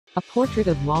A portrait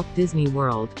of Walt Disney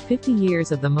World, 50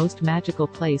 years of the most magical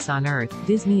place on Earth,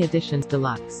 Disney Editions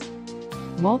Deluxe.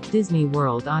 Walt Disney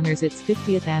World honors its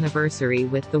 50th anniversary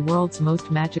with the world's most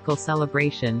magical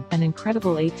celebration, an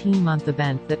incredible 18-month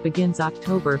event that begins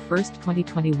October 1,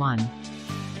 2021.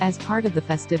 As part of the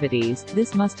festivities,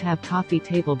 this must-have coffee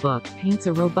table book paints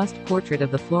a robust portrait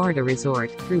of the Florida resort,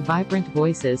 through vibrant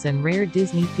voices and rare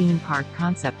Disney theme park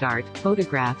concept art,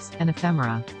 photographs, and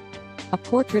ephemera. A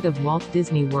portrait of Walt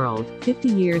Disney World, 50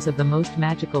 years of the most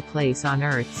magical place on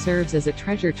Earth serves as a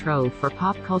treasure trove for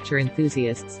pop culture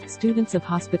enthusiasts, students of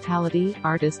hospitality,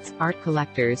 artists, art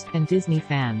collectors, and Disney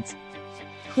fans.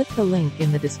 Click the link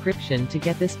in the description to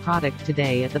get this product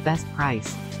today at the best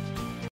price.